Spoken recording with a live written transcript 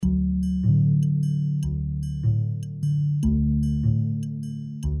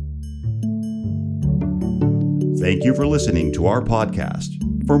Thank you for listening to our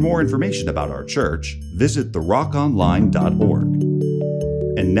podcast. For more information about our church, visit therockonline.org.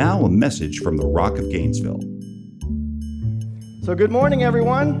 And now a message from the Rock of Gainesville. So good morning,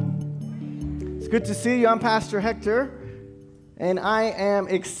 everyone. It's good to see you. I'm Pastor Hector, and I am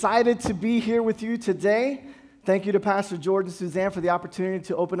excited to be here with you today. Thank you to Pastor George and Suzanne for the opportunity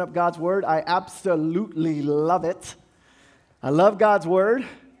to open up God's Word. I absolutely love it. I love God's Word,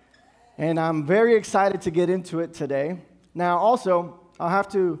 and I'm very excited to get into it today. Now, also, I'll have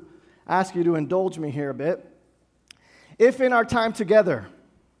to ask you to indulge me here a bit. If in our time together,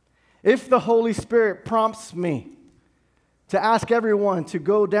 if the Holy Spirit prompts me to ask everyone to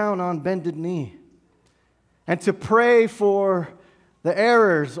go down on bended knee and to pray for the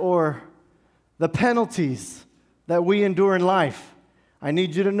errors or the penalties that we endure in life, I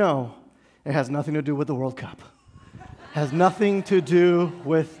need you to know it has nothing to do with the World Cup. It has nothing to do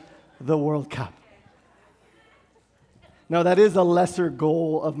with the World Cup. No, that is a lesser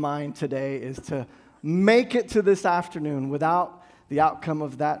goal of mine today, is to make it to this afternoon without the outcome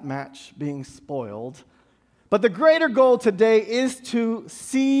of that match being spoiled. But the greater goal today is to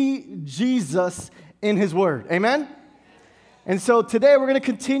see Jesus in His Word. Amen? And so today we're going to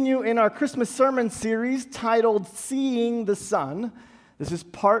continue in our Christmas sermon series titled Seeing the Sun. This is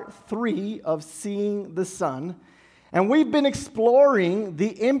part 3 of Seeing the Sun. And we've been exploring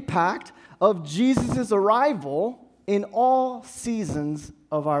the impact of Jesus' arrival in all seasons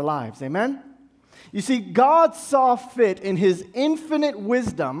of our lives. Amen? You see, God saw fit in His infinite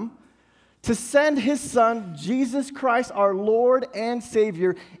wisdom to send His Son, Jesus Christ, our Lord and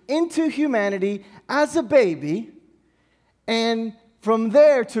Savior, into humanity as a baby, and from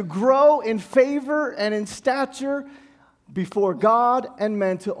there to grow in favor and in stature before God and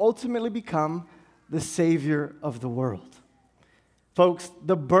men to ultimately become the Savior of the world. Folks,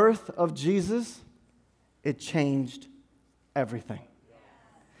 the birth of Jesus, it changed everything.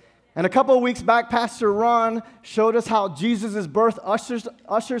 And a couple of weeks back, Pastor Ron showed us how Jesus' birth ushers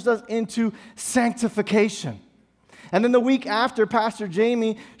us into sanctification. And then the week after, Pastor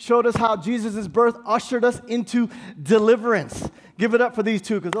Jamie showed us how Jesus' birth ushered us into deliverance. Give it up for these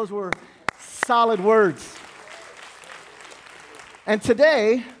two, because those were solid words. And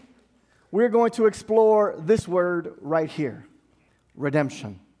today, we're going to explore this word right here,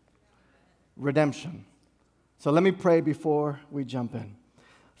 redemption. Redemption. So let me pray before we jump in.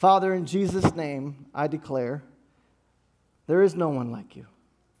 Father, in Jesus' name, I declare, there is no one like you.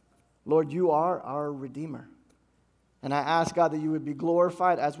 Lord, you are our Redeemer. And I ask, God, that you would be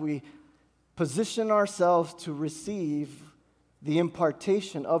glorified as we position ourselves to receive the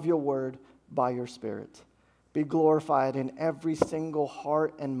impartation of your word by your Spirit. Be glorified in every single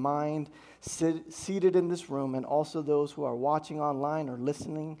heart and mind seated in this room, and also those who are watching online or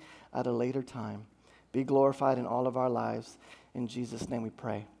listening at a later time. Be glorified in all of our lives. In Jesus' name we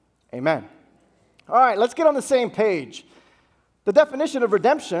pray. Amen. All right, let's get on the same page. The definition of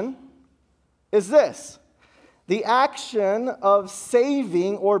redemption is this: the action of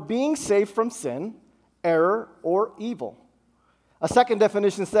saving or being saved from sin, error, or evil. A second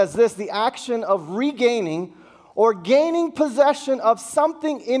definition says this: the action of regaining or gaining possession of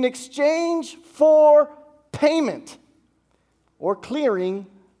something in exchange for payment or clearing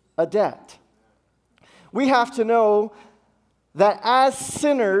a debt. We have to know that as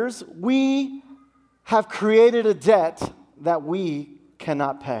sinners, we have created a debt that we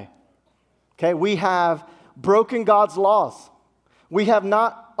cannot pay. Okay, we have broken God's laws. We have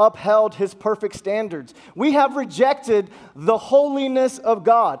not upheld His perfect standards. We have rejected the holiness of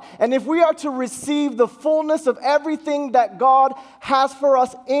God. And if we are to receive the fullness of everything that God has for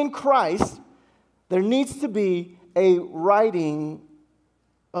us in Christ, there needs to be a righting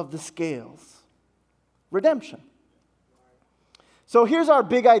of the scales. Redemption. So here's our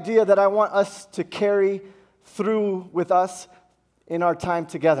big idea that I want us to carry through with us in our time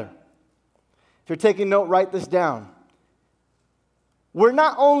together. If you're taking note, write this down. We're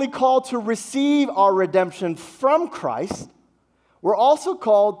not only called to receive our redemption from Christ, we're also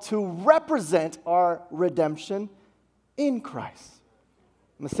called to represent our redemption in Christ.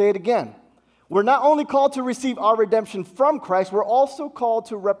 I'm going to say it again. We're not only called to receive our redemption from Christ, we're also called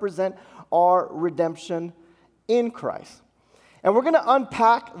to represent our redemption in Christ. And we're going to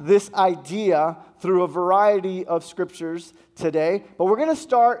unpack this idea through a variety of scriptures today, but we're going to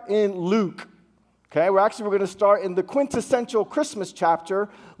start in Luke. Okay, we're going to start in the quintessential Christmas chapter,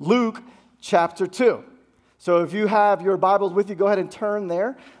 Luke chapter 2. So if you have your Bibles with you, go ahead and turn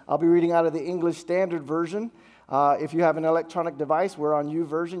there. I'll be reading out of the English Standard Version. If you have an electronic device, we're on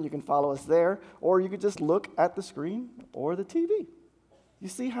YouVersion. You can follow us there, or you could just look at the screen or the TV. You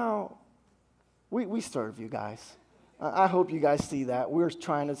see how We serve you guys. I hope you guys see that. We're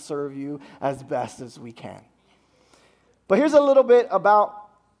trying to serve you as best as we can. But here's a little bit about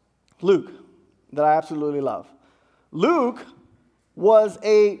Luke that I absolutely love. Luke was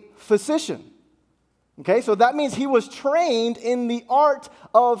a physician. Okay, so that means he was trained in the art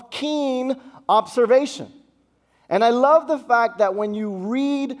of keen observation. And I love the fact that when you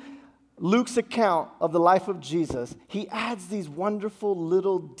read Luke's account of the life of Jesus, he adds these wonderful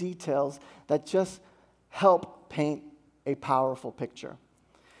little details that just help paint a powerful picture.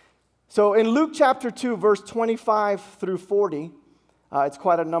 So in Luke chapter 2, verse 25 through 40, it's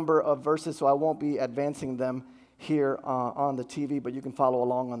quite a number of verses, so I won't be advancing them here on the TV, but you can follow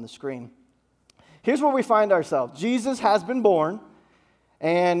along on the screen. Here's where we find ourselves. Jesus has been born,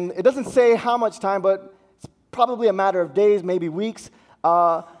 and it doesn't say how much time, but it's probably a matter of days, maybe weeks.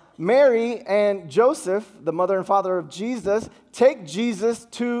 Mary and Joseph, the mother and father of Jesus, take Jesus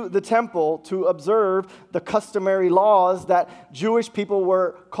to the temple to observe the customary laws that Jewish people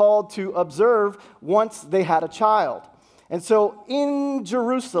were called to observe once they had a child. And so in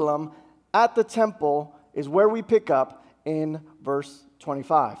Jerusalem, at the temple, is where we pick up in verse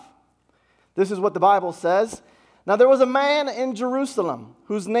 25. This is what the Bible says. Now there was a man in Jerusalem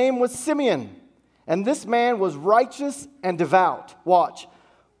whose name was Simeon, and this man was righteous and devout. Watch.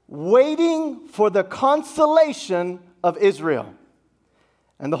 Waiting for the consolation of Israel.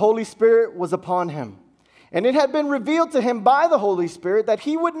 And the Holy Spirit was upon him. And it had been revealed to him by the Holy Spirit that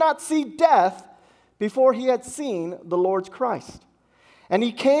he would not see death before he had seen the Lord's Christ. And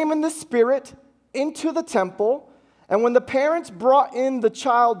he came in the Spirit into the temple, and when the parents brought in the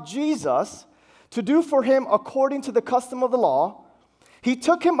child Jesus to do for him according to the custom of the law, he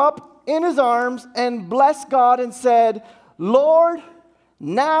took him up in his arms and blessed God and said, Lord,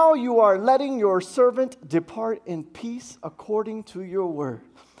 now you are letting your servant depart in peace according to your word.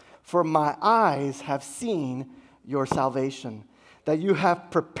 For my eyes have seen your salvation, that you have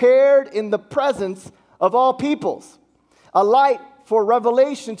prepared in the presence of all peoples, a light for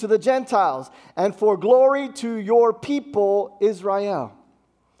revelation to the Gentiles, and for glory to your people Israel.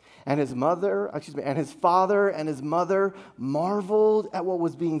 And his father and his mother marveled at what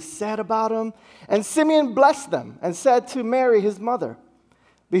was being said about him. And Simeon blessed them and said to Mary, his mother,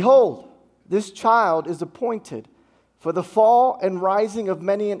 Behold, this child is appointed for the fall and rising of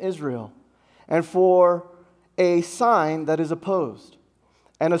many in Israel, and for a sign that is opposed.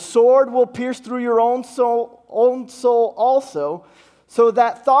 And a sword will pierce through your own soul also, so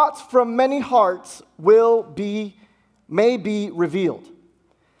that thoughts from many hearts may be revealed.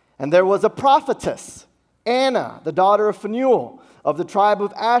 And there was a prophetess, Anna, the daughter of Phanuel, of the tribe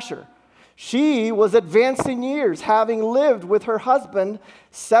of Asher. She was advanced in years, having lived with her husband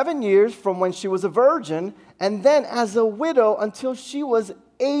 7 years from when she was a virgin, and then as a widow until she was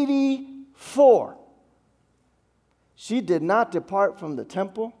 84. She did not depart from the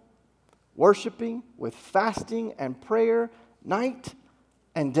temple, worshiping with fasting and prayer night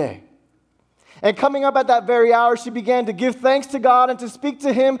and day. And coming up at that very hour, she began to give thanks to God and to speak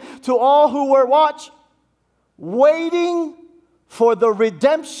to him to all who were, watch, waiting for the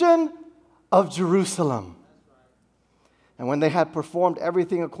redemption of Jerusalem. And when they had performed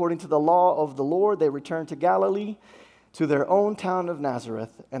everything according to the law of the Lord, they returned to Galilee, to their own town of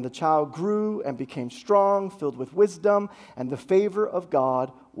Nazareth. And the child grew and became strong, filled with wisdom, and the favor of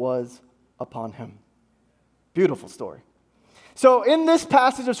God was upon him. Beautiful story. So in this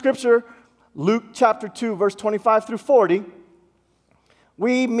passage of Scripture, Luke chapter 2, verse 25 through 40,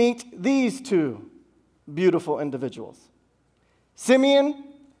 we meet these two beautiful individuals, Simeon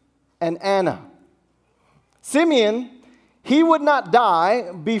and Anna. Simeon, he would not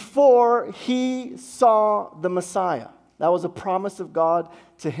die before he saw the Messiah. That was a promise of God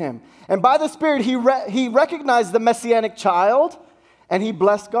to him. And by the Spirit, he recognized the Messianic child, and he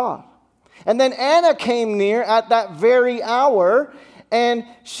blessed God. And then Anna came near at that very hour, and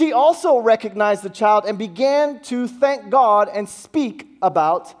she also recognized the child and began to thank God and speak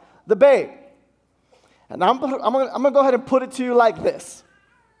about the babe. And I'm going to go ahead and put it to you like this.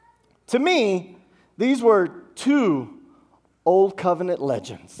 To me, these were two Old Covenant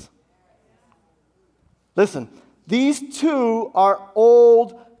legends. Listen, these two are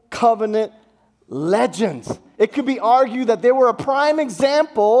Old Covenant legends. It could be argued that they were a prime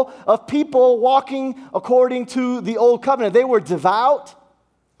example of people walking according to the Old Covenant. They were devout,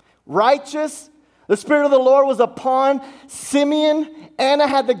 righteous. The Spirit of the Lord was upon Simeon. Anna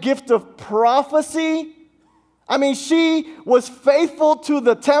had the gift of prophecy. I mean, she was faithful to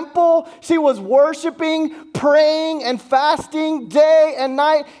the temple. She was worshiping, praying, and fasting day and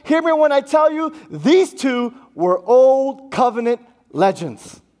night. Hear me when I tell you, these two were Old Covenant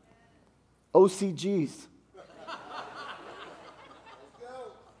legends. OCGs.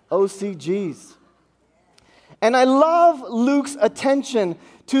 OCGs. And I love Luke's attention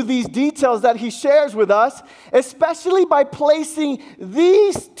to these details that he shares with us, especially by placing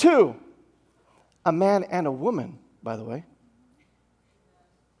these two, a man and a woman, by the way.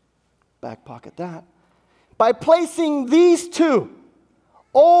 Back pocket that. By placing these two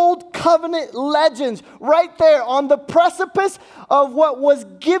Old Covenant legends right there on the precipice of what was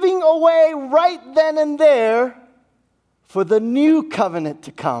giving away right then and there for the new covenant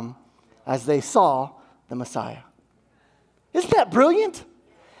to come as they saw the Messiah. Isn't that brilliant?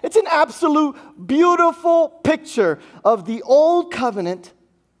 It's an absolute beautiful picture of the old covenant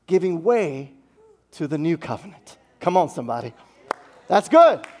giving way to the new covenant. Come on, somebody. That's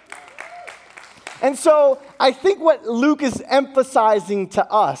good. And so I think what Luke is emphasizing to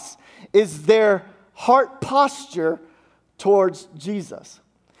us is their heart posture towards Jesus.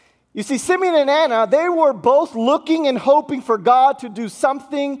 You see, Simeon and Anna, they were both looking and hoping for God to do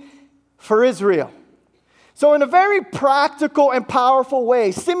something for Israel. So in a very practical and powerful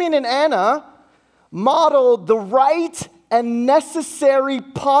way, Simeon and Anna modeled the right and necessary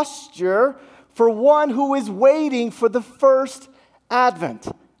posture for one who is waiting for the first advent.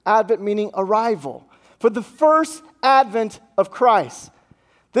 Advent meaning arrival. For the first advent of Christ.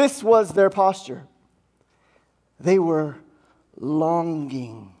 This was their posture. They were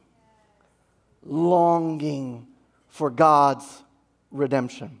longing for God's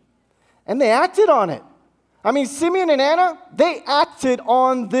redemption. And they acted on it. I mean, Simeon and Anna, they acted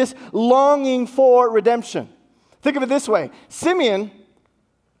on this longing for redemption. Think of it this way. Simeon,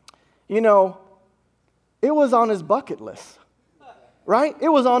 it was on his bucket list. Right? It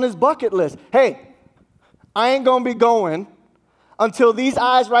was on his bucket list. Hey, I ain't going to be going until these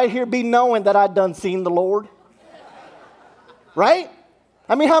eyes right here be knowing that I done seen the Lord. Right?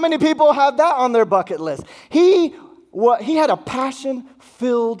 I mean, how many people have that on their bucket list? He had a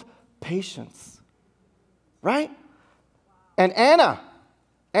passion-filled patience. Right? And Anna,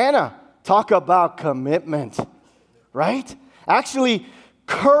 talk about commitment. Right? Actually,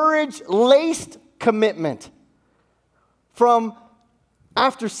 courage-laced commitment. From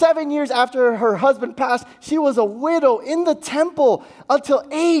after 7 years after her husband passed, she was a widow in the temple until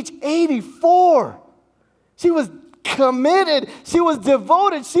age 84. She was committed. She was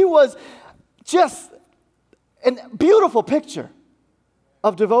devoted. She was just a beautiful picture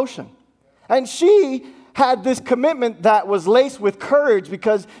of devotion. And she had this commitment that was laced with courage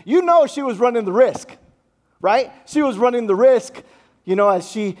because she was running the risk, right? She was running the risk,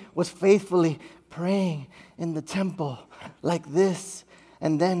 as she was faithfully praying in the temple like this.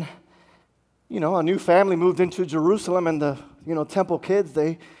 And then, a new family moved into Jerusalem and the, temple kids,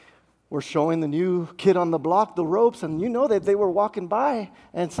 they were showing the new kid on the block the ropes. And that they were walking by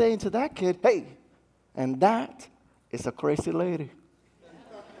and saying to that kid, hey, and that is a crazy lady.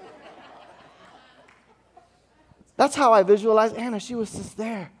 That's how I visualize Anna. She was just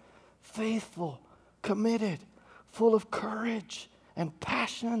there, faithful, committed, full of courage and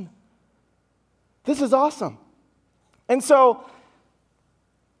passion. This is awesome. And so,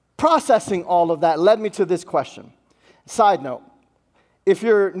 processing all of that led me to this question. Side note, if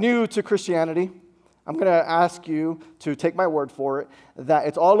you're new to Christianity, I'm going to ask you to take my word for it, that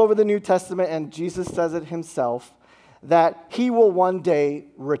it's all over the New Testament, and Jesus says it himself, that he will one day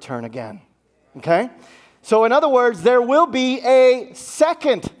return again. Okay? So in other words, there will be a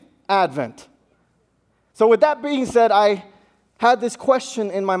second advent. So with that being said, I had this question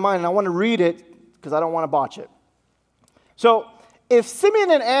in my mind, and I want to read it because I don't want to botch it. So, if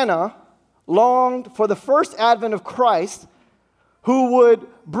Simeon and Anna longed for the first advent of Christ, who would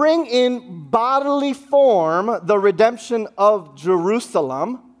bring in bodily form the redemption of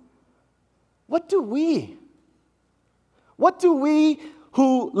Jerusalem, what do we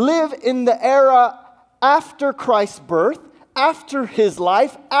who live in the era after Christ's birth, after his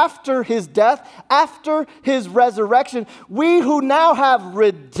life, after his death, after his resurrection, we who now have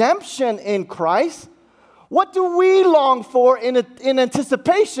redemption in Christ, what do we long for in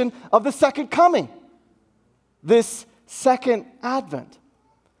anticipation of the second coming? This second advent.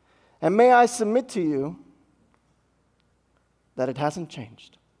 And may I submit to you that it hasn't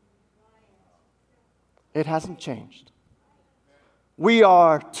changed. It hasn't changed. We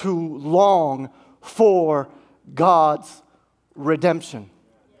are to long for God's redemption.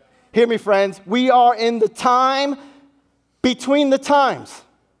 Hear me, friends. We are in the time between the times.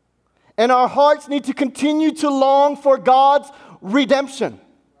 And our hearts need to continue to long for God's redemption.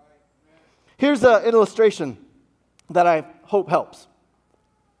 Here's an illustration that I hope helps.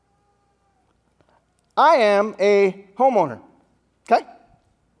 I am a homeowner, okay?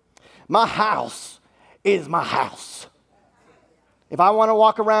 My house is my house. If I want to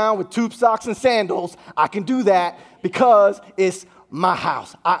walk around with tube socks and sandals, I can do that because it's my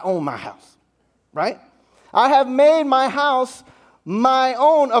house. I own my house, right? I have made my house my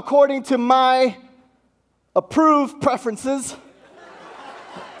own according to my approved preferences.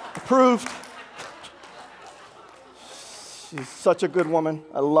 Approved. She's such a good woman.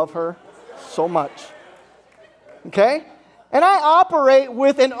 I love her so much. Okay? And I operate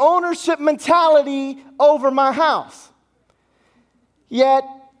with an ownership mentality over my house. Yet,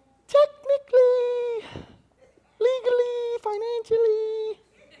 technically, legally, financially,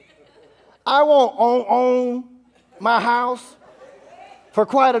 I won't own my house for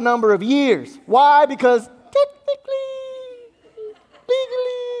quite a number of years. Why? Because technically,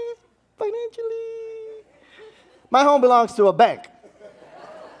 legally, financially, my home belongs to a bank.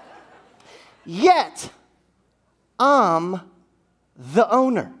 Yet, I'm the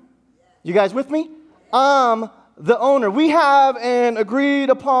owner. You guys with me? I'm the owner. We have an agreed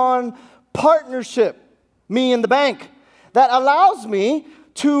upon partnership, me and the bank, that allows me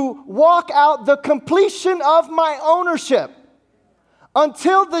to walk out the completion of my ownership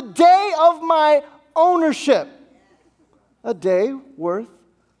until the day of my ownership. A day worth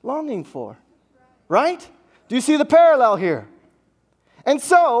longing for, right? Do you see the parallel here? And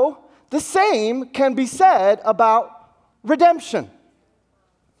so, the same can be said about redemption.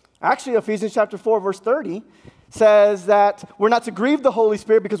 Actually, Ephesians chapter 4, verse 30 says that we're not to grieve the Holy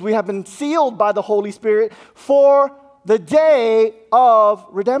Spirit because we have been sealed by the Holy Spirit for the day of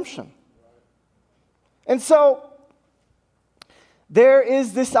redemption. And so, there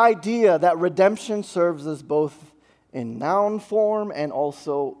is this idea that redemption serves us both in noun form and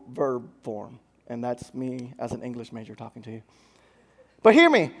also verb form. And that's me as an English major talking to you. But hear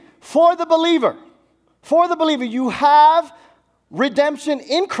me, for the believer, you have redemption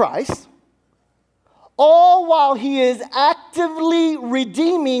in Christ, all while he is actively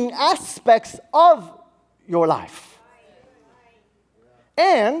redeeming aspects of your life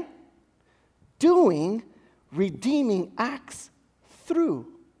and doing redeeming acts through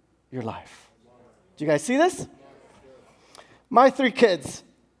your life. Do you guys see this? My 3 kids,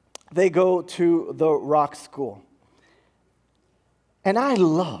 they go to the Rock School. And I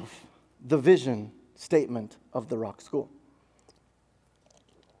love the vision statement of the Rock School.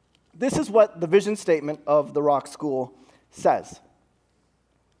 This is what the vision statement of the Rock School says.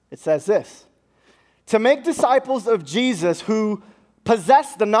 It says this: to make disciples of Jesus who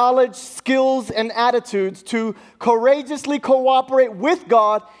possess the knowledge, skills, and attitudes to courageously cooperate with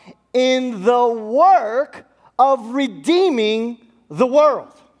God in the work of redeeming the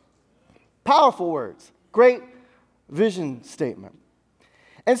world. Powerful words. Great vision statement.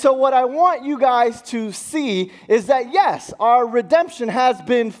 And so what I want you guys to see is that, yes, our redemption has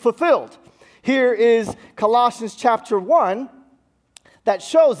been fulfilled. Here is Colossians chapter 1 that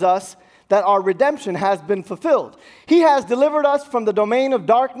shows us that our redemption has been fulfilled. He has delivered us from the domain of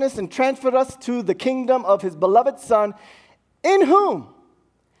darkness and transferred us to the kingdom of his beloved Son, in whom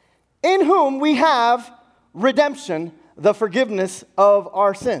we have redemption, the forgiveness of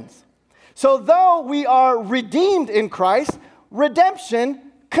our sins. So though we are redeemed in Christ, redemption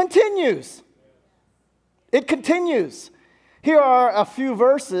continues. It continues. Here are a few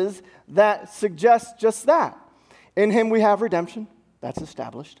verses that suggest just that. In him we have redemption. That's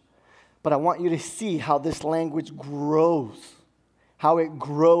established. But I want you to see how this language grows, how it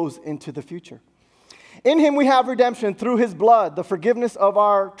grows into the future. In him we have redemption through his blood, the forgiveness of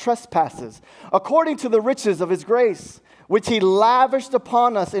our trespasses, according to the riches of his grace, which he lavished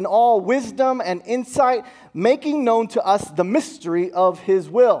upon us in all wisdom and insight, making known to us the mystery of his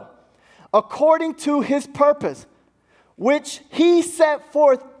will, according to his purpose, which he set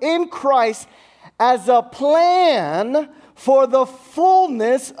forth in Christ as a plan for the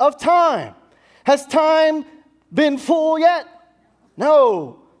fullness of time. Has time been full yet?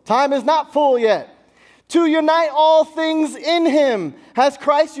 No, time is not full yet. To unite all things in him. Has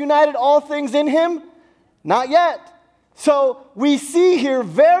Christ united all things in him? Not yet. So we see here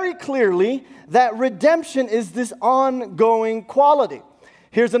very clearly that redemption is this ongoing quality.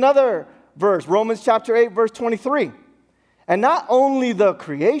 Here's another verse, Romans chapter 8, verse 23. And not only the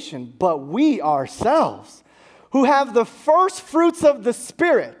creation, but we ourselves, who have the first fruits of the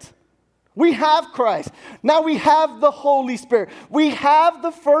Spirit. We have Christ. Now we have the Holy Spirit. We have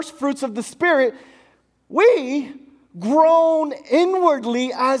the first fruits of the Spirit. We groan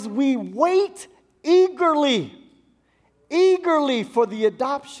inwardly as we wait eagerly for the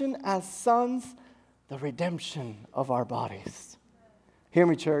adoption as sons, the redemption of our bodies. Hear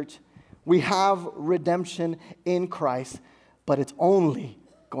me, church. We have redemption in Christ, but it's only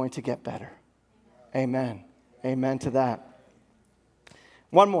going to get better. Amen. Amen to that.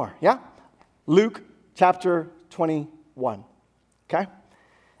 One more, yeah? Luke chapter 21, okay?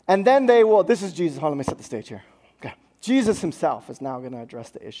 And then they will, this is Jesus. Hold on, let me set the stage here. Okay. Jesus himself is now going to address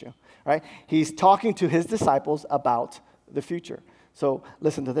the issue, right? He's talking to his disciples about the future. So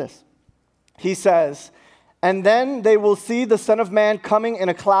listen to this. He says, and then they will see the Son of Man coming in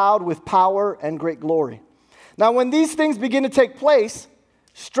a cloud with power and great glory. Now, when these things begin to take place,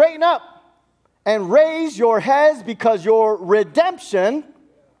 straighten up and raise your heads because your redemption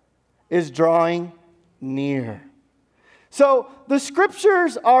is drawing near. So the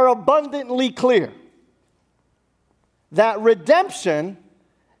scriptures are abundantly clear that redemption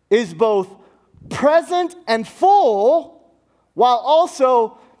is both present and full while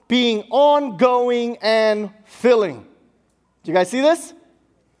also being ongoing and filling. Do you guys see this?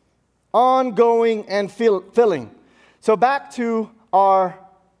 Ongoing and filling. So back to our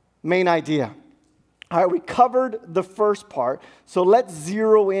main idea. All right, we covered the first part, so let's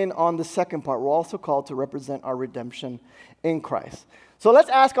zero in on the second part. We're also called to represent our redemption in Christ. So let's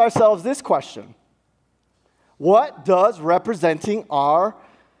ask ourselves this question. What does representing our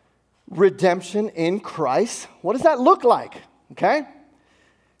redemption in Christ, what does that look like? Okay?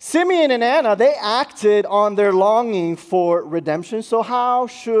 Simeon and Anna, they acted on their longing for redemption, so how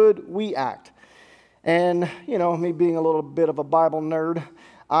should we act? And, you know, me being a little bit of a Bible nerd,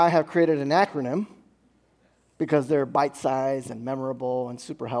 I have created an acronym because they're bite-sized and memorable and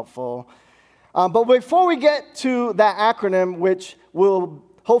super helpful. But before we get to that acronym, which will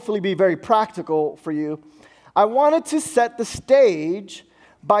hopefully be very practical for you, I wanted to set the stage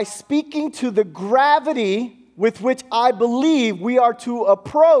by speaking to the gravity with which I believe we are to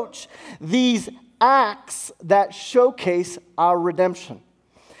approach these acts that showcase our redemption.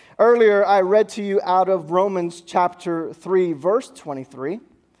 Earlier, I read to you out of Romans chapter 3, verse 23.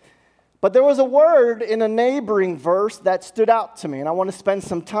 But there was a word in a neighboring verse that stood out to me, and I want to spend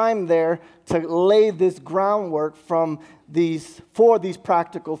some time there to lay this groundwork for these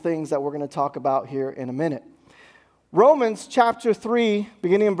practical things that we're going to talk about here in a minute. Romans chapter 3,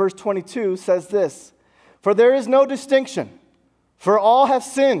 beginning in verse 22, says this, "For there is no distinction, for all have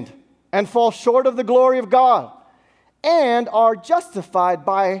sinned and fall short of the glory of God, and are justified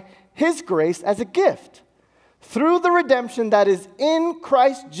by his grace as a gift, through the redemption that is in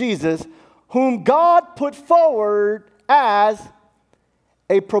Christ Jesus, whom God put forward as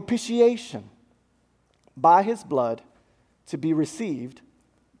a propitiation by his blood to be received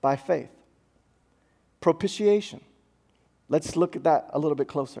by faith." Propitiation. Let's look at that a little bit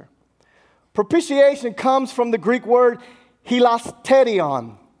closer. Propitiation comes from the Greek word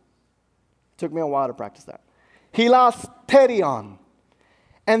hilasterion. Took me a while to practice that. Hilasterion.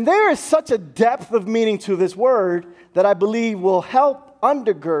 And there is such a depth of meaning to this word that I believe will help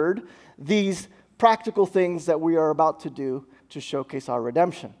undergird these practical things that we are about to do to showcase our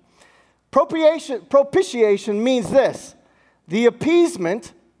redemption. Propitiation means this: the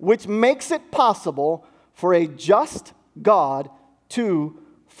appeasement which makes it possible for a just God to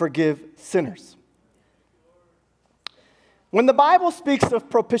forgive sinners. When the Bible speaks of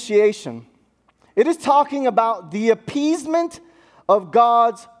propitiation, it is talking about the appeasement of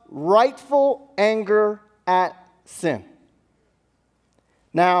God's rightful anger at sin.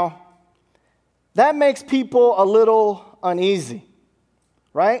 Now, that makes people a little uneasy,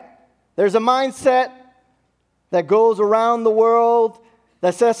 right? There's a mindset that goes around the world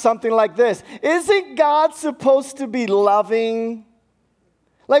that says something like this: isn't God supposed to be loving?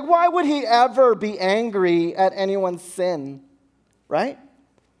 Like, why would he ever be angry at anyone's sin, right?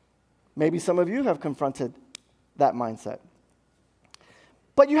 Maybe some of you have confronted that mindset.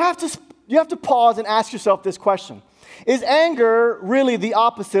 But you have to pause and ask yourself this question: is anger really the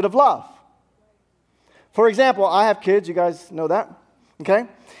opposite of love? For example, I have kids. You guys know that, okay?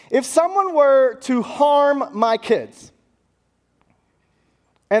 If someone were to harm my kids,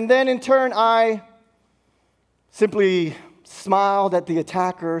 and then in turn I simply smiled at the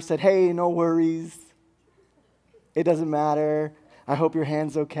attacker, said, "Hey, no worries. It doesn't matter. I hope your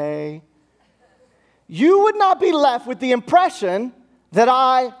hand's okay," you would not be left with the impression that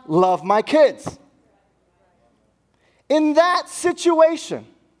I love my kids. In that situation,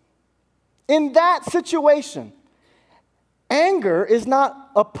 anger is not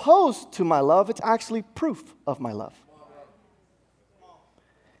opposed to my love. It's actually proof of my love.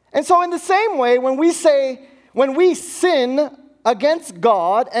 And so in the same way, when we sin against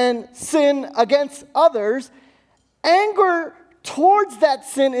God and sin against others, anger towards that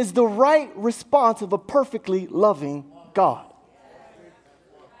sin is the right response of a perfectly loving God.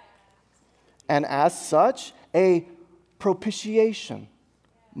 And as such, a propitiation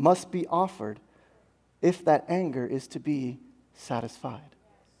must be offered if that anger is to be satisfied.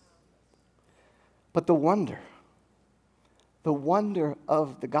 But the wonder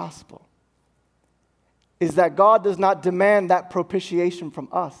of the gospel is that God does not demand that propitiation from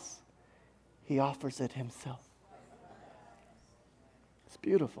us. He offers it himself. It's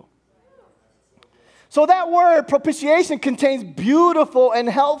beautiful. So that word propitiation contains beautiful and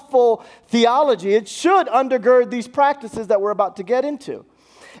helpful theology. It should undergird these practices that we're about to get into.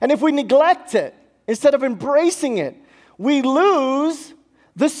 And if we neglect it, instead of embracing it, we lose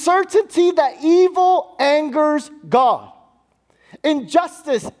the certainty that evil angers God.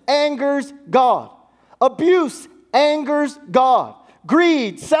 Injustice angers God. Abuse angers God.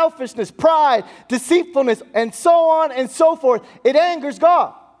 Greed, selfishness, pride, deceitfulness, and so on and so forth. It angers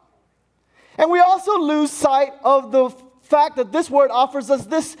God. And we also lose sight of the fact that this word offers us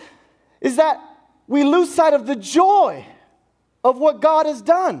this, is that we lose sight of the joy of what God has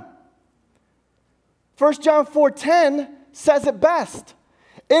done. 1 John 4:10 says it best.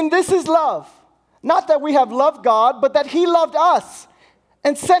 In this is love, not that we have loved God, but that he loved us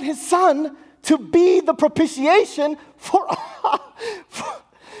and sent his Son to be the propitiation for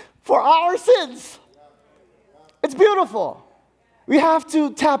our sins. It's beautiful. We have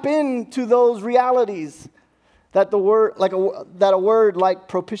to tap into those realities that a word like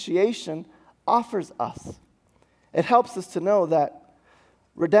propitiation offers us. It helps us to know that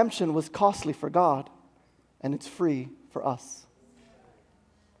redemption was costly for God and it's free for us.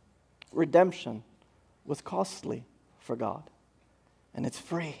 Redemption was costly for God and it's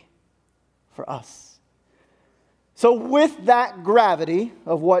free for us. So with that gravity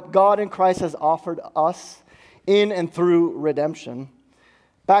of what God in Christ has offered us in and through redemption,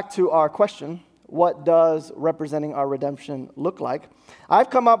 back to our question, what does representing our redemption look like? I've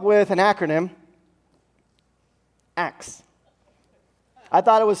come up with an acronym, ACTS. I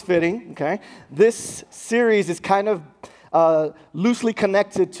thought it was fitting, okay? This series is kind of loosely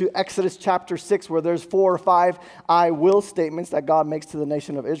connected to Exodus chapter 6, where there's 4 or 5 I will statements that God makes to the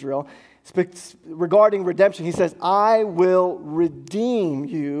nation of Israel. Regarding redemption, he says, I will redeem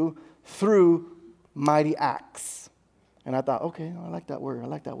you through mighty acts. And I thought, okay, I like that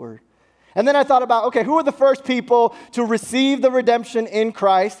word. And then I thought about, okay, who are the first people to receive the redemption in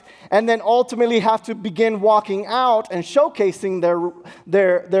Christ and then ultimately have to begin walking out and showcasing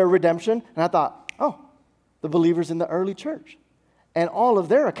their redemption? And I thought, oh, the believers in the early church. And all of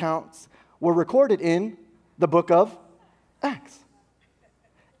their accounts were recorded in the book of Acts.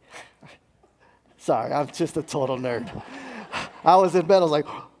 Sorry, I'm just a total nerd. I was in bed, I was like,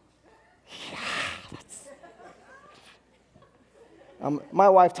 my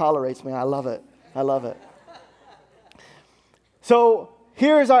wife tolerates me. I love it. So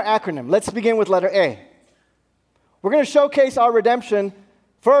here's our acronym. Let's begin with letter A. We're going to showcase our redemption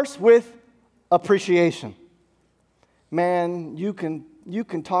first with appreciation. Man, you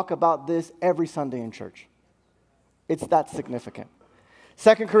can talk about this every Sunday in church. It's that significant.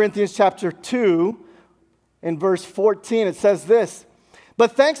 2 Corinthians chapter 2, in verse 14, it says this,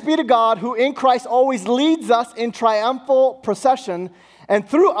 but thanks be to God who in Christ always leads us in triumphal procession and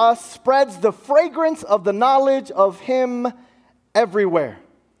through us spreads the fragrance of the knowledge of him everywhere.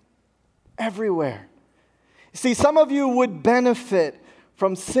 Everywhere. See, some of you would benefit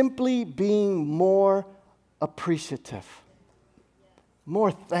from simply being more appreciative,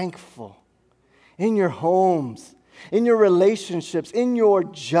 more thankful in your homes, in your relationships, in your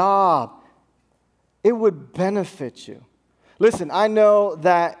job. It would benefit you. Listen, I know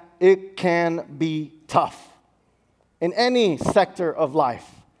that it can be tough in any sector of life.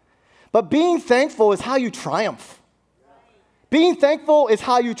 But being thankful is how you triumph. Being thankful is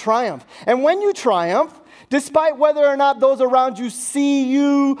how you triumph. And when you triumph, despite whether or not those around you see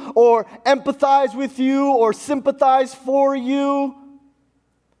you or empathize with you or sympathize for you,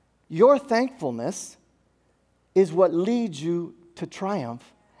 your thankfulness is what leads you to triumph.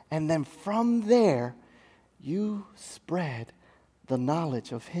 And then from there, you spread the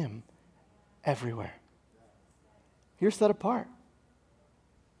knowledge of him everywhere. You're set apart.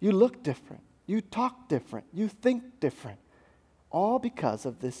 You look different. You talk different. You think different. All because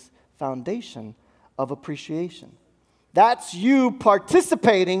of this foundation of appreciation. That's you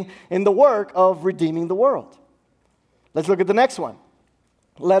participating in the work of redeeming the world. Let's look at the next one.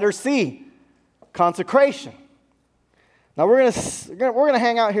 Letter C, consecration. Now we're gonna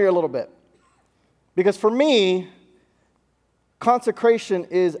hang out here a little bit. Because for me, consecration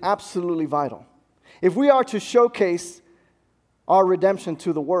is absolutely vital. If we are to showcase our redemption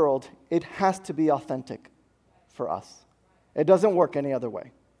to the world, it has to be authentic for us. It doesn't work any other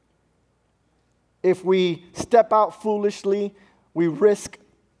way. If we step out foolishly, we risk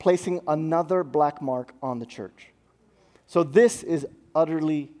placing another black mark on the church. So this is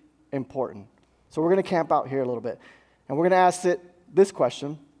utterly important. So we're going to camp out here a little bit. And we're going to ask this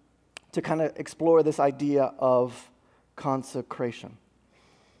question to kind of explore this idea of consecration.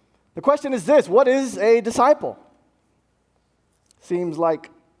 The question is this: what is a disciple? Seems like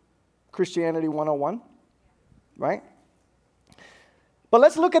Christianity 101, right? But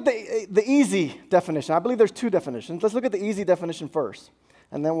let's look at the easy definition. I believe there's two definitions. Let's look at the easy definition first,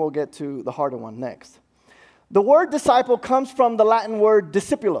 and then we'll get to the harder one next. The word disciple comes from the Latin word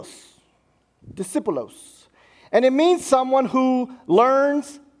discipulos, and it means someone who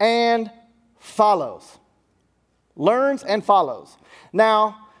learns and follows. Learns and follows.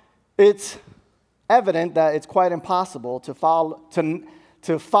 Now, it's evident that it's quite impossible to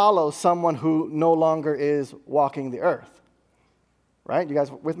follow someone who no longer is walking the earth. Right? You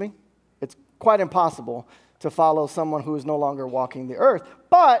guys with me? It's quite impossible to follow someone who is no longer walking the earth.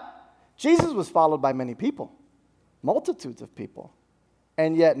 But Jesus was followed by many people, multitudes of people.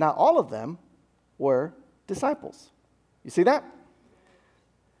 And yet not all of them were disciples. You see that?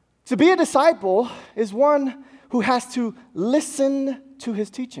 To be a disciple is one who has to listen to his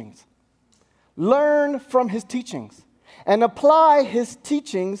teachings, learn from his teachings, and apply his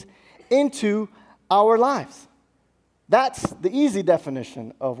teachings into our lives. That's the easy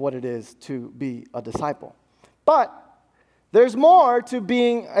definition of what it is to be a disciple. But there's more to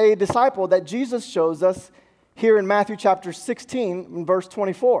being a disciple that Jesus shows us here in Matthew chapter 16, in verse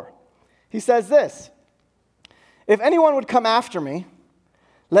 24. He says this: "If anyone would come after me,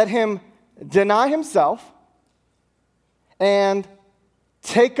 let him deny himself and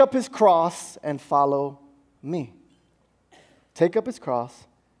take up his cross and follow me." Take up his cross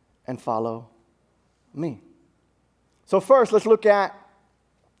and follow me. So first, let's look at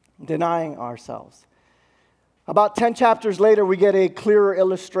denying ourselves. About 10 chapters later, we get a clearer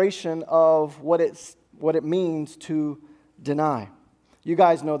illustration of what it means to deny. You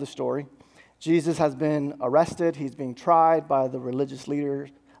guys know the story. Jesus has been arrested. He's being tried by the religious leaders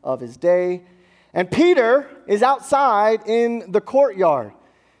of his day. And Peter is outside in the courtyard.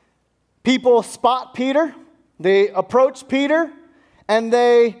 People spot Peter. They approach Peter, and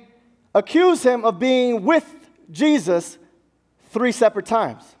they accuse him of being with Jesus 3 separate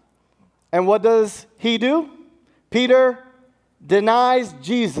times. And what does he do? Peter denies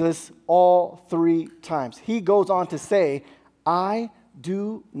Jesus all 3 times. He goes on to say, "I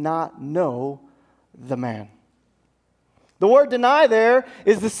do not know the man." The word deny there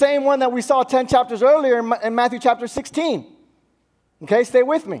is the same one that we saw 10 chapters earlier in Matthew chapter 16. Okay, stay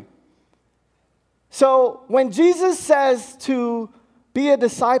with me. So when Jesus says to be a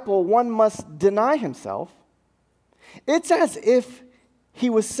disciple, one must deny himself, it's as if he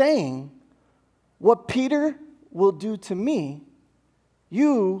was saying, what Peter will do to me,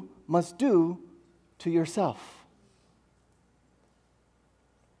 you must do to yourself.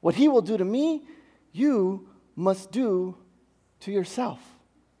 What he will do to me, you must do to yourself.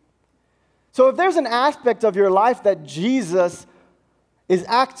 So if there's an aspect of your life that Jesus is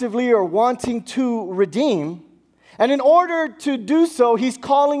actively or wanting to redeem, and in order to do so, he's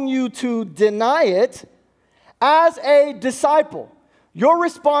calling you to deny it, as a disciple, your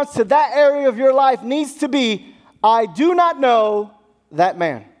response to that area of your life needs to be, "I do not know that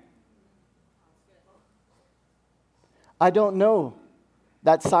man. I don't know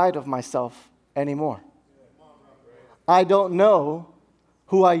that side of myself anymore. I don't know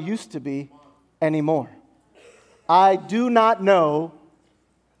who I used to be anymore. I do not know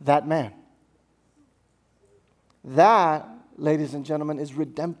that man." That, ladies and gentlemen, is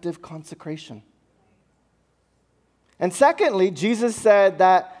redemptive consecration. And secondly, Jesus said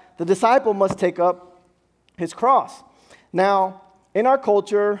that the disciple must take up his cross. Now, in our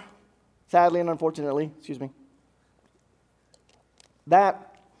culture, sadly and unfortunately,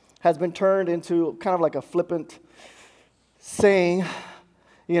 that has been turned into kind of like a flippant saying,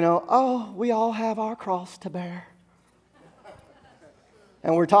 "Oh, we all have our cross to bear."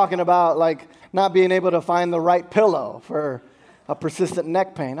 And we're talking about like not being able to find the right pillow for a persistent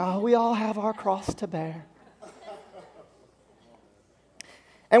neck pain. "Oh, we all have our cross to bear."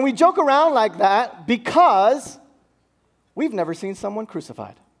 And we joke around like that because we've never seen someone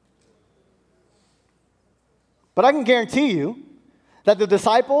crucified. But I can guarantee you that the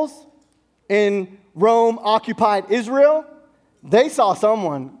disciples in Rome-occupied Israel, they saw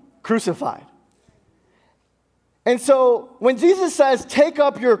someone crucified. And so when Jesus says, "Take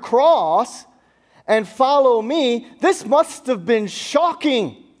up your cross and follow me," this must have been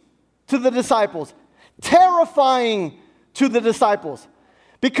shocking to the disciples, terrifying to the disciples.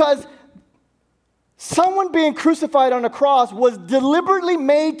 Because Someone being crucified on a cross was deliberately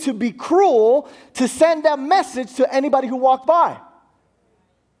made to be cruel to send a message to anybody who walked by.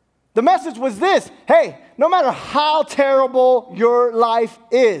 The message was this: hey, no matter how terrible your life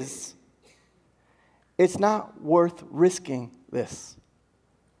is, it's not worth risking this.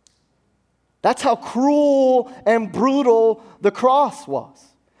 That's how cruel and brutal the cross was.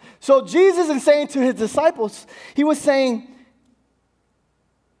 So Jesus is saying to his disciples, he was saying,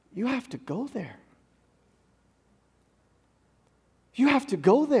 you have to go there. You have to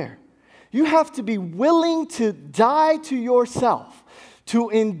go there. You have to be willing to die to yourself, to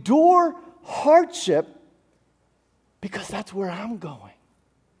endure hardship, because that's where I'm going.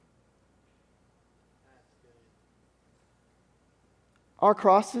 Our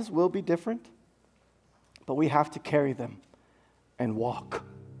crosses will be different, but we have to carry them and walk.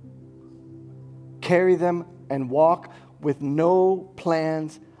 Carry them and walk with no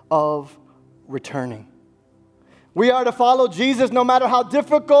plans of returning. We are to follow Jesus no matter how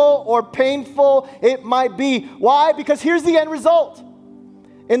difficult or painful it might be. Why? Because here's the end result.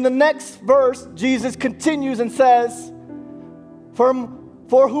 In the next verse, Jesus continues and says,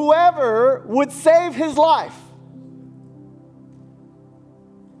 For whoever would save his life.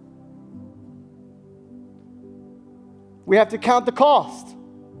 We have to count the cost.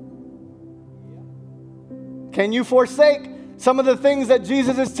 Can you forsake some of the things that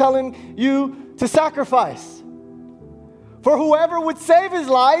Jesus is telling you to sacrifice? For whoever would save his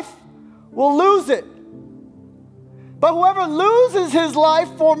life will lose it. But whoever loses his life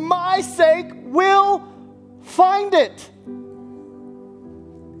for my sake will find it.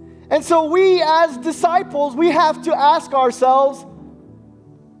 And so we as disciples, we have to ask ourselves,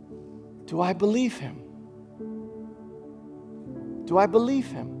 do I believe him? Do I believe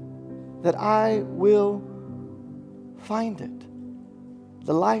him that I will find it?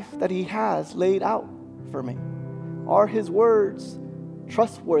 The life that he has laid out for me. Are his words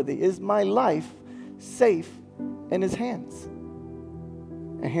trustworthy? Is my life safe in his hands?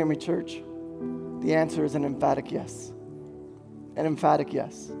 And hear me, church, the answer is an emphatic yes. An emphatic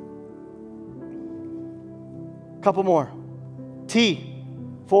yes. Couple more. T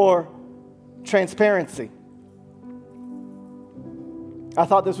for transparency. I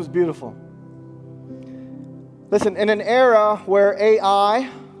thought this was beautiful. Listen, in an era where AI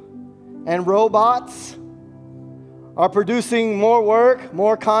and robots are producing more work,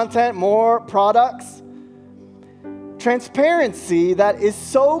 more content, more products, transparency that is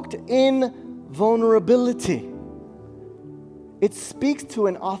soaked in vulnerability, it speaks to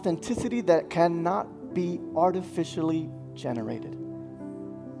an authenticity that cannot be artificially generated.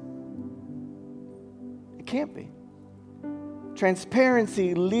 It can't be.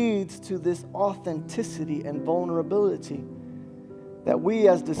 Transparency leads to this authenticity and vulnerability that we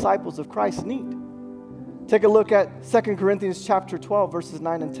as disciples of Christ need. Take a look at 2 Corinthians chapter 12, verses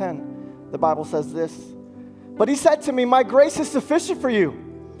 9 and 10. The Bible says this: But he said to me, my grace is sufficient for you,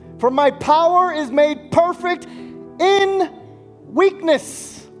 for my power is made perfect in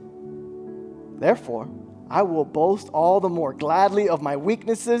weakness. Therefore, I will boast all the more gladly of my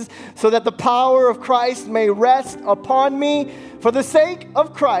weaknesses, so that the power of Christ may rest upon me. For the sake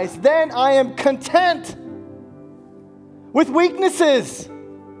of Christ, then I am content with weaknesses,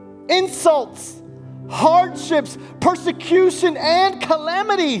 insults, hardships, persecution, and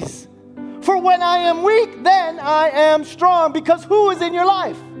calamities. For when I am weak, then I am strong. Because who is in your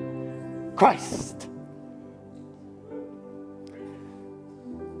life? Christ.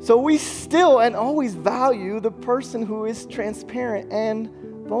 So we still and always value the person who is transparent and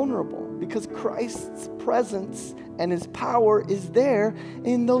vulnerable, because Christ's presence and his power is there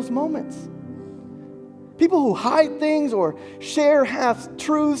in those moments. People who hide things or share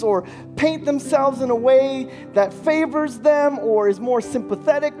half-truths or paint themselves in a way that favors them or is more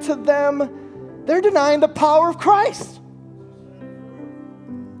sympathetic to them, they're denying the power of Christ.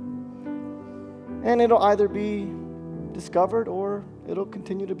 And it'll either be discovered or it'll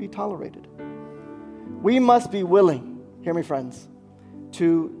continue to be tolerated. We must be willing, hear me friends,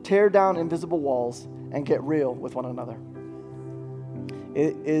 to tear down invisible walls and get real with one another.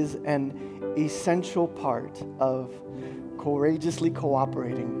 It is an essential part of courageously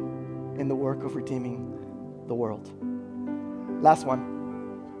cooperating in the work of redeeming the world. Last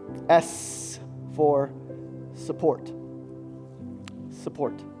one, S for support.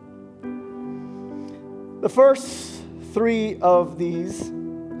 Support. The first three of these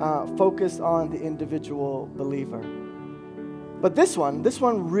focus on the individual believer. But this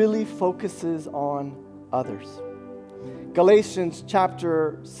one really focuses on others. Galatians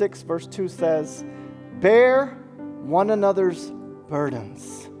chapter 6, verse 2 says, bear one another's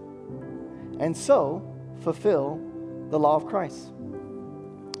burdens and so fulfill the law of Christ.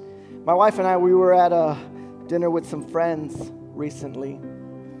 My wife and I, we were at a dinner with some friends recently.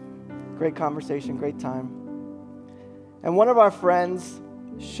 Great conversation, great time. And one of our friends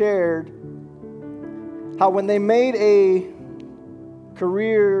shared how when they made a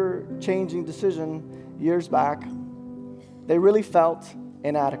career-changing decision years back, they really felt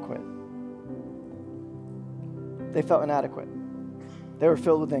inadequate. They felt inadequate. They were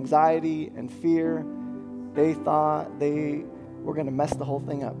filled with anxiety and fear. They thought they were going to mess the whole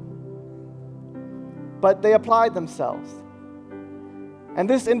thing up. But they applied themselves. And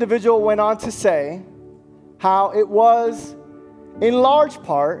this individual went on to say how it was in large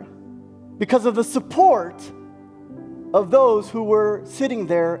part because of the support of those who were sitting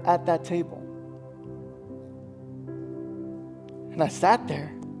there at that table. And I sat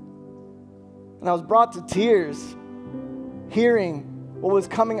there and I was brought to tears hearing what was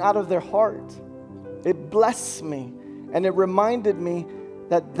coming out of their heart. It blessed me and it reminded me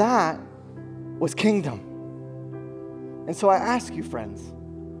that that was kingdom. And so I ask you, friends,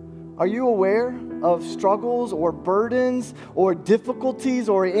 are you aware of struggles or burdens or difficulties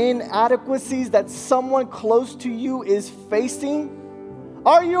or inadequacies that someone close to you is facing?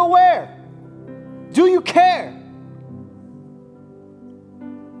 Are you aware? Do you care?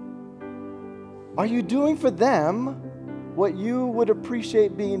 Are you doing for them what you would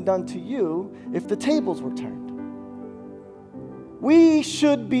appreciate being done to you if the tables were turned? We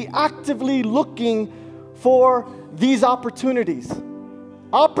should be actively looking for these opportunities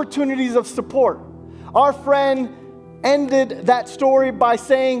of support. Our friend ended that story by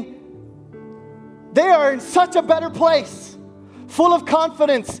saying, they are in such a better place, full of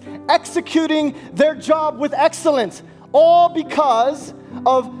confidence, executing their job with excellence, all because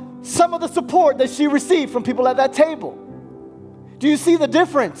of some of the support that she received from people at that table. Do you see the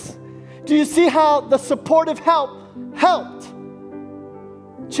difference? Do you see how the supportive help helped?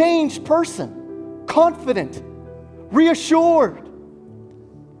 Changed person, confident, reassured.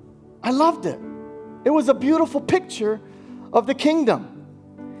 I loved it. It was a beautiful picture of the kingdom.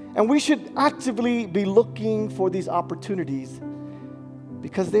 And we should actively be looking for these opportunities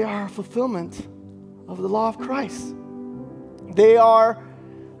because they are a fulfillment of the law of Christ. They are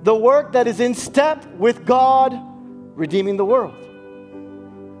the work that is in step with God redeeming the world.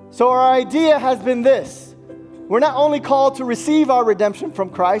 So our idea has been this. We're not only called to receive our redemption from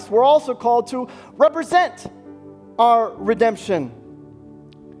Christ, we're also called to represent our redemption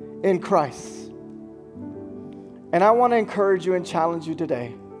in Christ. And I want to encourage you and challenge you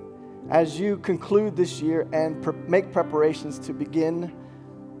today as you conclude this year and make preparations to begin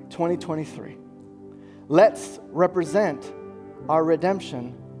 2023. Let's represent our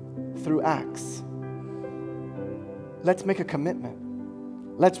redemption through acts. Let's make a commitment.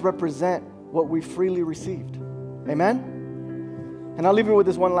 Let's represent what we freely received. Amen? And I'll leave you with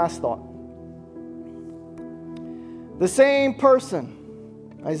this one last thought. The same person,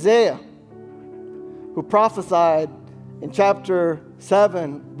 Isaiah, who prophesied in chapter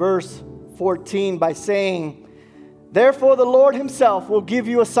 7, verse 14 by saying, "Therefore the Lord himself will give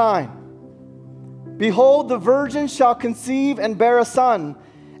you a sign. Behold, the virgin shall conceive and bear a son,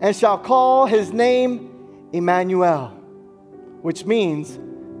 and shall call his name Emmanuel," which means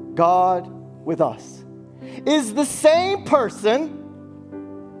God with us, is the same person,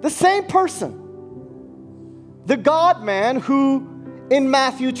 the God-man who in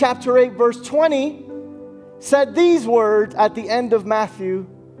Matthew chapter 8, verse 20, said these words at the end of Matthew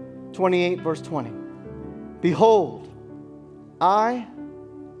 28, verse 20. "Behold, I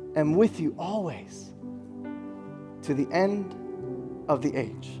am with you always to the end of the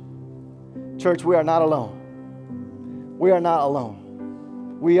age." Church, we are not alone. We are not alone.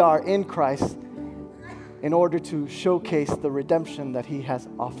 We are in Christ in order to showcase the redemption that he has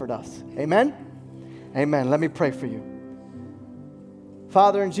offered us. Amen? Amen. Let me pray for you.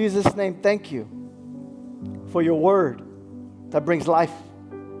 Father, in Jesus' name, thank you for your word that brings life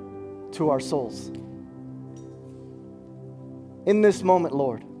to our souls. In this moment,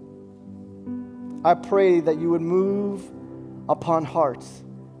 Lord, I pray that you would move upon hearts,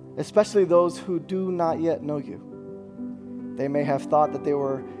 especially those who do not yet know you. They may have thought that they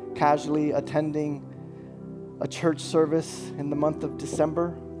were casually attending a church service in the month of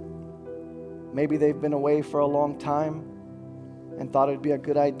December. Maybe they've been away for a long time and thought it'd be a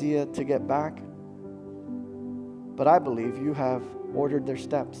good idea to get back. But I believe you have ordered their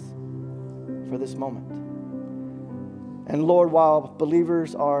steps for this moment. And Lord, while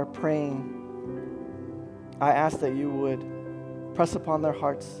believers are praying, I ask that you would press upon their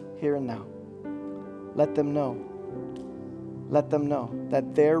hearts here and now. Let them know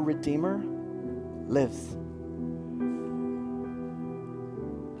that their Redeemer lives.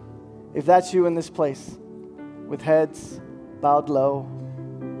 If that's you in this place, with heads bowed low,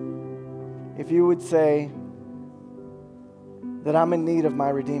 if you would say that I'm in need of my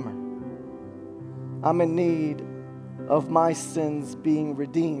Redeemer, I'm in need of my sins being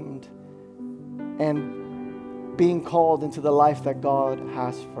redeemed and being called into the life that God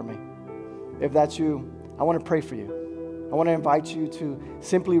has for me. If that's you, I want to pray for you. I want to invite you to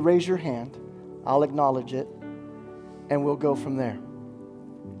simply raise your hand. I'll acknowledge it, and we'll go from there.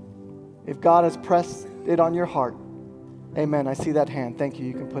 If God has pressed it on your heart, amen, I see that hand. Thank you.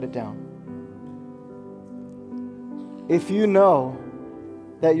 You can put it down. If you know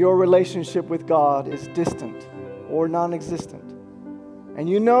that your relationship with God is distant or non-existent, and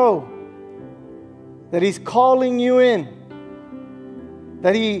you know that He's calling you in,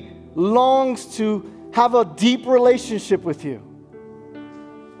 that He longs to have a deep relationship with you,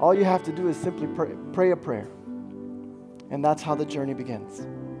 all you have to do is simply pray a prayer. And that's how the journey begins.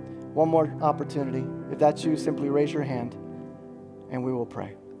 One more opportunity. If that's you, simply raise your hand and we will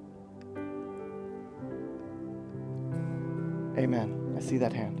pray. Amen. I see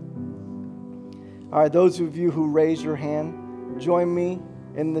that hand. All right, those of you who raised your hand, join me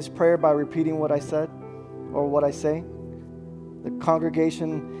in this prayer by repeating what I said or what I say. The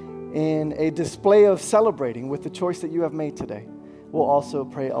congregation, in a display of celebrating with the choice that you have made today, will also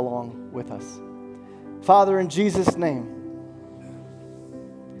pray along with us. Father, in Jesus' name,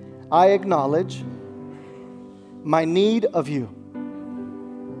 I acknowledge my need of you.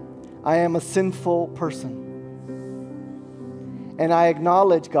 I am a sinful person. And I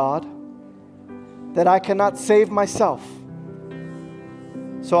acknowledge, God, that I cannot save myself.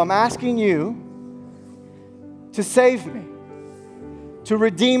 So I'm asking you to save me, to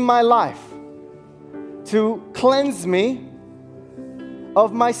redeem my life, to cleanse me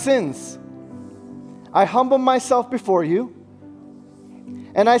of my sins. I humble myself before you,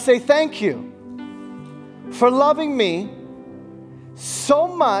 and I say thank you for loving me so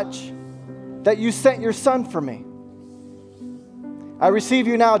much that you sent your Son for me. I receive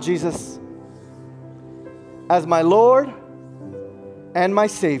you now, Jesus, as my Lord and my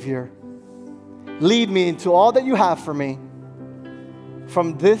Savior. Lead me into all that you have for me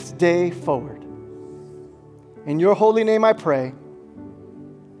from this day forward. In your holy name I pray.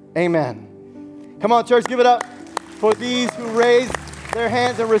 Amen. Come on, church, give it up for these who raised their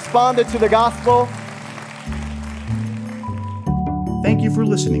hands and responded to the gospel. Thank you for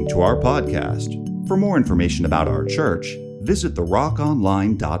listening to our podcast. For more information about our church, visit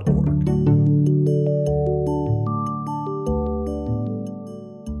therockonline.org.